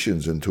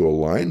situations into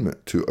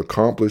alignment, to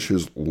accomplish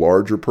his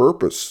larger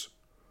purpose.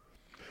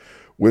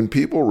 When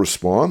people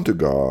respond to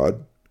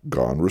God,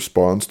 God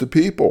responds to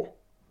people.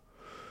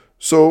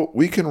 So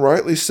we can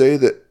rightly say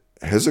that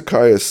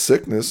Hezekiah's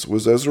sickness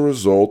was as a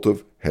result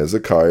of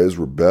Hezekiah's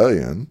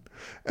rebellion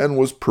and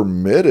was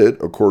permitted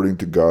according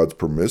to God's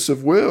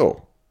permissive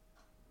will.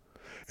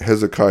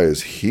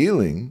 Hezekiah's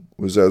healing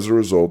was as a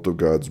result of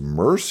God's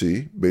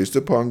mercy based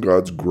upon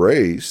God's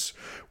grace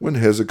when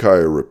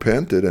Hezekiah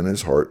repented and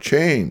his heart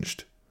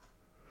changed.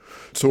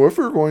 So if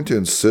we're going to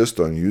insist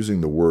on using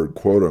the word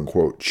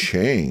quote-unquote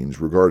change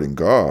regarding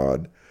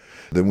God,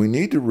 then we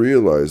need to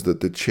realize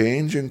that the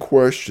change in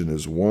question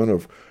is one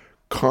of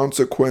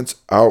consequence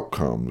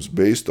outcomes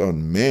based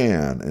on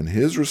man and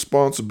his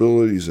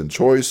responsibilities and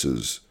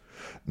choices,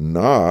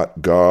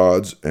 not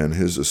God's and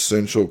his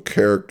essential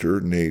character,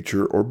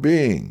 nature, or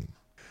being.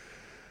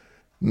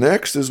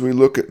 Next, as we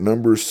look at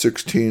Numbers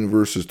 16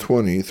 verses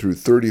 20 through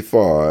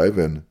 35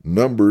 and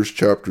Numbers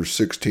chapter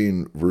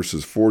 16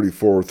 verses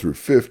 44 through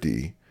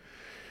 50,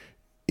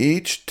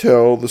 each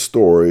tell the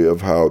story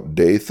of how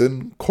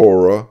Dathan,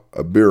 Korah,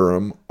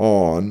 Abiram,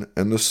 On,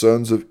 and the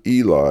sons of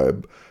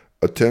Eliab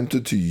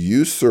attempted to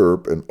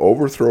usurp and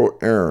overthrow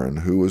Aaron,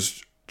 who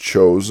was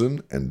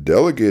chosen and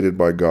delegated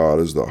by God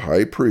as the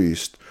high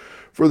priest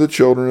for the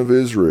children of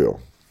Israel.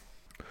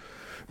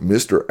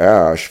 Mr.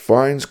 Ash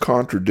finds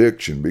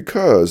contradiction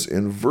because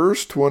in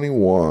verse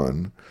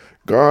 21,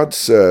 God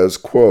says,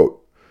 quote,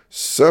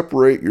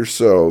 "Separate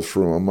yourselves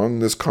from among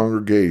this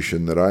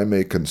congregation that I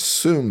may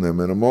consume them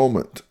in a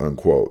moment."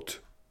 Unquote.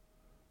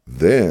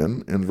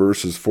 Then, in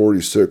verses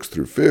 46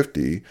 through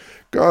 50,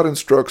 God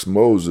instructs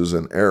Moses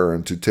and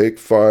Aaron to take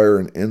fire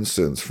and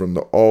incense from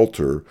the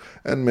altar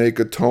and make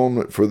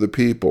atonement for the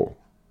people.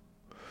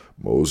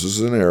 Moses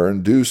and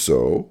Aaron do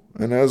so,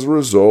 and as a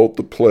result,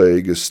 the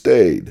plague is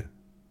stayed.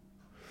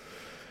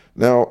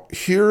 Now,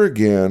 here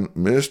again,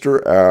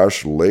 Mr.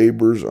 Ash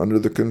labors under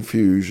the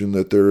confusion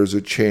that there is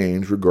a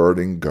change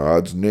regarding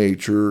God's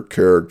nature,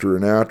 character,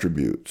 and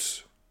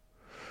attributes.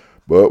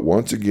 But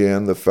once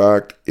again, the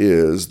fact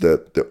is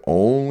that the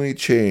only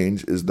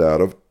change is that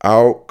of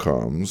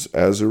outcomes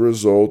as a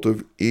result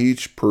of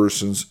each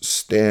person's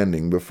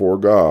standing before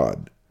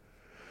God.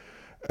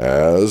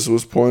 As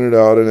was pointed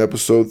out in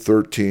episode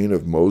 13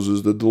 of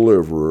Moses the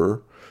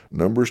Deliverer,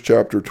 Numbers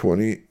chapter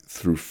 20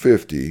 through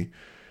 50,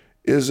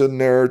 is a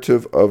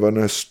narrative of an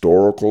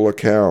historical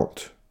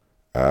account.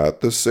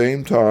 At the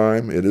same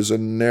time, it is a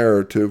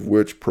narrative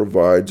which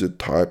provides a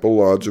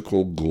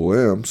typological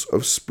glimpse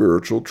of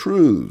spiritual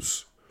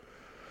truths.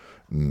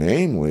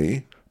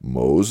 Namely,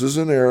 Moses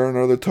and Aaron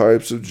are the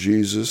types of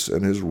Jesus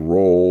and his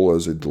role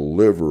as a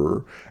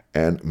deliverer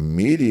and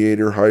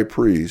mediator high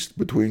priest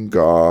between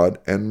God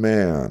and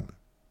man.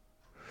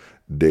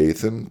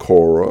 Dathan,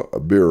 Korah,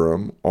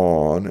 Abiram,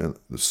 On, and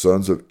the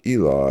sons of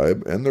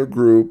Eliab and their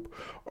group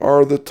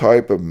are the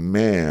type of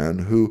man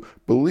who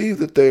believe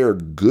that they are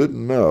good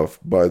enough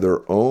by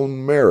their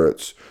own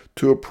merits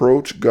to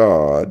approach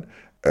God,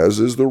 as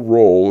is the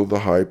role of the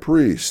high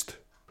priest.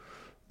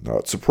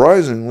 Not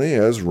surprisingly,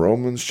 as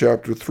Romans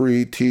chapter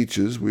 3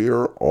 teaches, we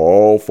are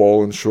all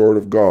fallen short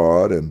of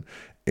God, and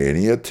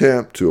any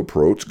attempt to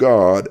approach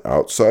God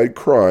outside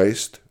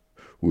Christ,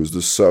 who is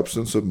the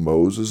substance of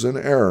Moses and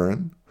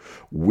Aaron,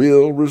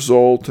 will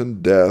result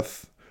in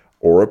death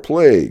or a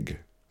plague.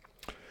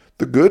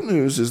 The good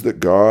news is that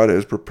God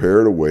has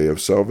prepared a way of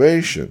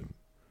salvation.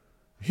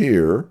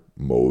 Here,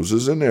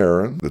 Moses and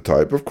Aaron, the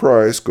type of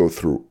Christ, go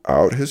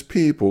throughout his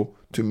people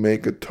to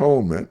make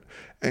atonement,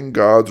 and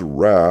God's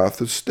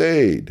wrath is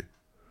stayed.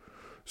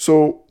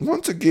 So,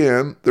 once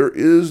again, there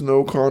is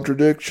no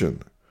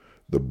contradiction.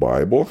 The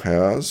Bible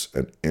has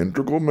an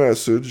integral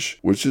message,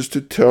 which is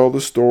to tell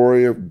the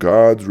story of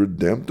God's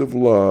redemptive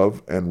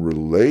love and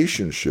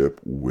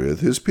relationship with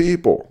his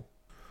people.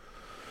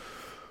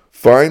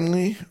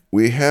 Finally,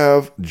 we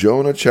have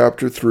Jonah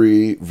chapter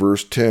 3,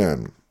 verse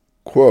 10.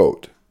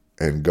 Quote,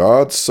 "And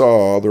God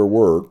saw their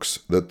works,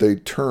 that they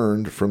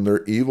turned from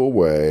their evil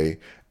way,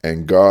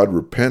 and God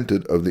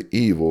repented of the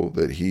evil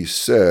that he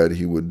said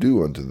he would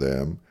do unto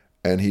them,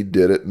 and he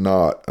did it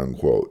not."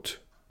 Unquote.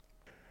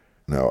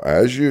 Now,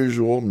 as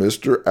usual,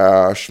 Mr.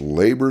 Ash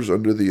labors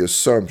under the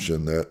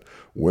assumption that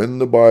when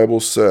the Bible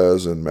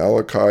says in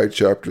Malachi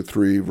chapter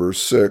 3,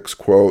 verse 6,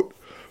 quote,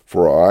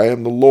 "For I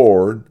am the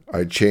Lord,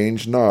 I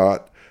change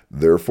not,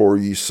 therefore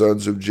ye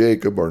sons of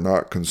Jacob are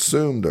not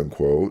consumed,"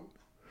 unquote,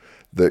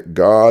 that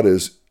God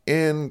is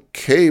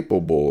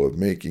incapable of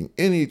making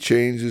any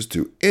changes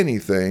to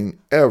anything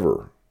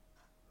ever.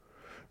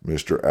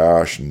 Mr.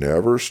 Ash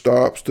never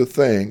stops to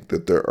think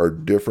that there are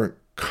different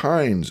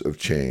kinds of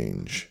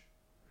change.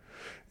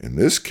 In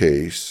this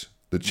case,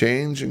 the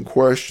change in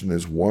question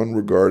is one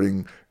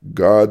regarding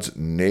God's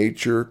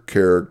nature,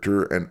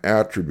 character, and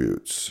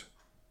attributes.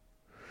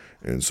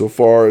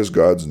 Insofar as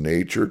God's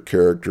nature,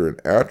 character, and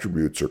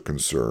attributes are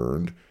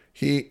concerned,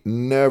 he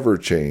never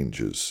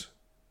changes.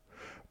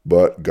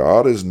 But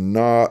God is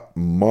not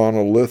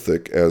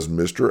monolithic as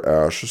Mr.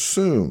 Ash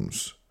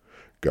assumes.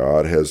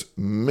 God has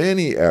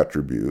many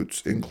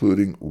attributes,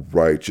 including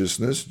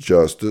righteousness,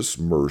 justice,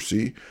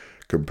 mercy,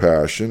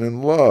 compassion,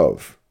 and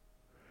love.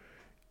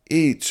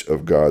 Each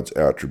of God's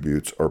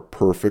attributes are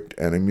perfect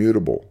and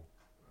immutable.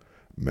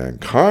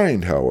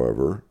 Mankind,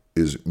 however,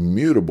 is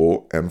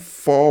mutable and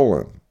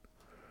fallen.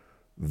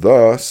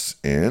 Thus,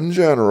 in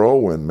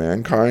general, when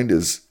mankind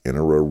is in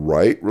a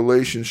right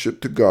relationship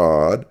to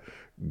God,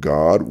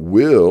 God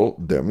will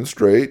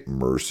demonstrate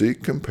mercy,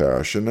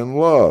 compassion, and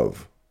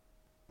love.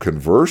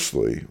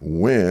 Conversely,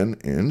 when,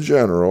 in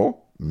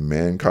general,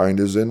 mankind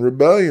is in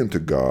rebellion to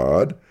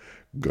God,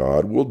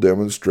 God will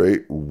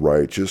demonstrate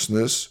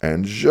righteousness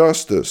and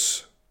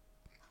justice.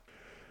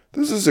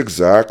 This is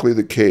exactly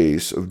the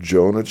case of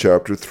Jonah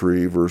chapter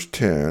 3, verse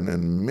 10,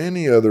 and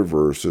many other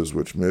verses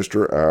which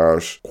Mr.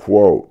 Ash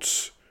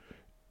quotes.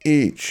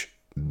 Each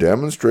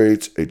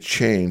demonstrates a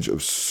change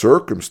of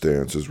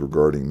circumstances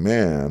regarding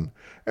man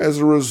as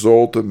a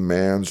result of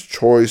man's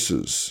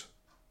choices.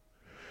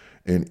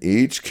 In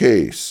each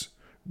case,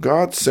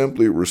 God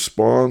simply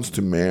responds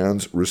to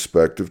man's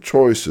respective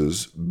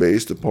choices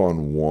based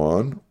upon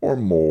one or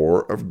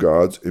more of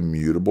God's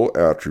immutable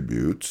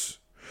attributes,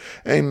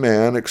 and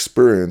man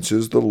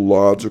experiences the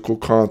logical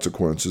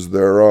consequences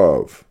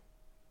thereof.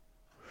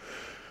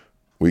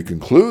 We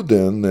conclude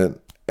then that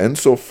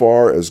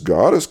insofar as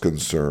God is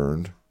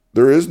concerned,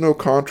 there is no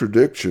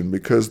contradiction,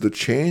 because the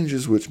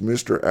changes which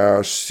Mr.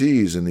 Ash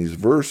sees in these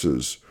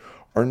verses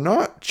are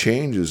not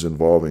changes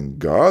involving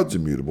God's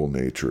immutable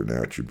nature and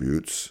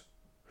attributes.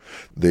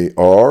 They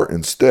are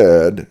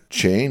instead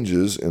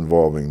changes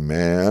involving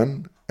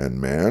man and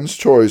man's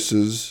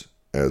choices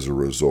as a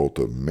result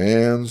of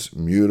man's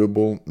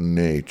mutable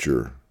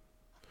nature.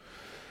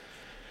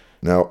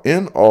 Now,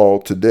 in all,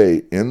 to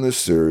date in this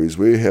series,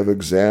 we have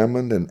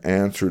examined and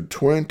answered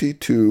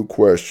 22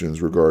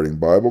 questions regarding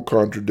Bible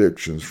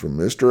contradictions from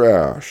Mr.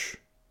 Ash.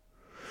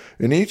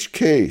 In each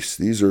case,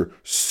 these are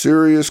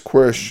serious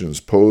questions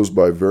posed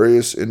by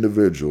various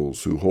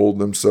individuals who hold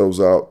themselves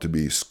out to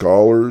be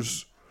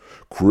scholars,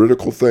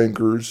 critical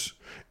thinkers,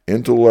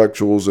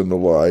 intellectuals, and the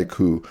like,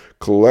 who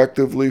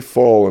collectively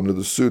fall under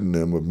the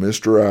pseudonym of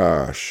Mr.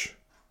 Ash.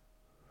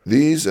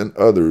 These and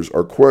others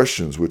are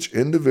questions which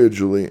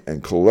individually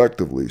and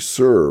collectively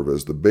serve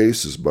as the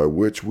basis by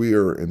which we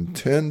are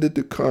intended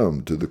to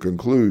come to the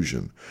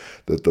conclusion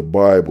that the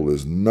Bible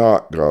is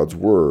not God's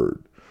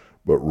Word,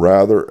 but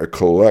rather a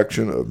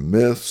collection of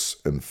myths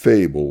and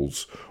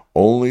fables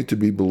only to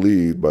be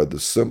believed by the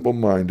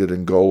simple-minded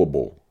and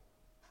gullible.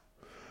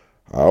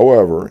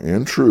 However,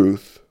 in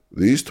truth,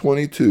 these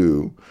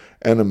 22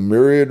 and a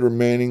myriad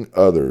remaining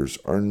others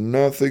are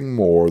nothing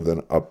more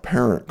than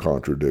apparent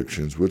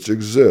contradictions which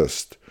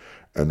exist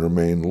and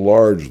remain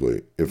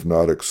largely, if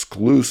not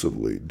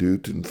exclusively, due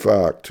in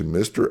fact to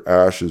Mr.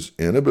 Ash's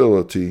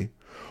inability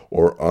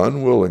or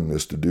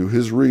unwillingness to do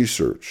his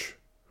research,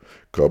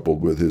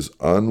 coupled with his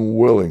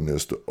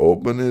unwillingness to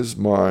open his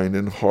mind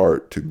and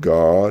heart to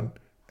God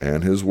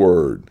and His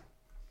Word.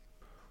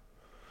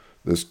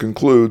 This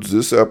concludes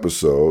this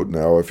episode.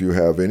 Now, if you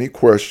have any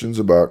questions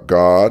about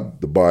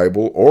God, the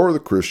Bible, or the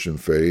Christian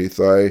faith,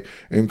 I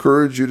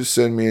encourage you to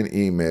send me an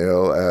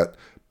email at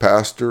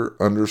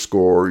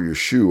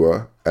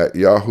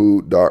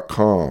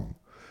pastor_Yeshua@yahoo.com.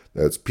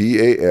 That's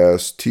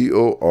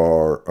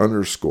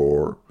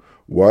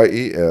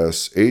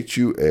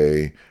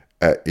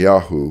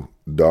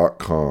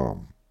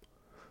pastor_YESHUA@yahoo.com.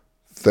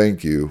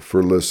 Thank you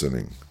for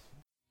listening.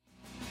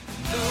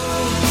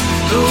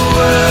 The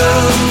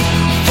world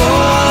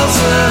falls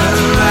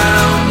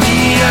around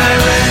me, I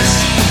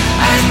rest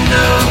and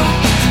know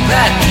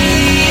that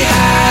He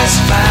has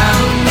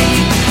found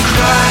me.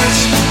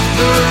 Christ,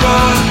 the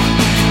rock,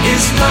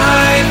 is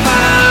my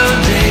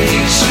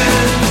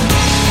foundation.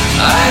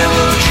 I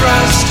will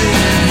trust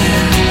in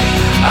Him.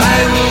 I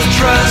will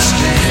trust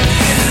in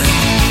Him.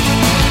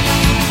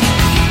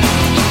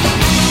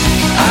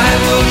 I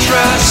will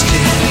trust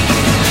in Him.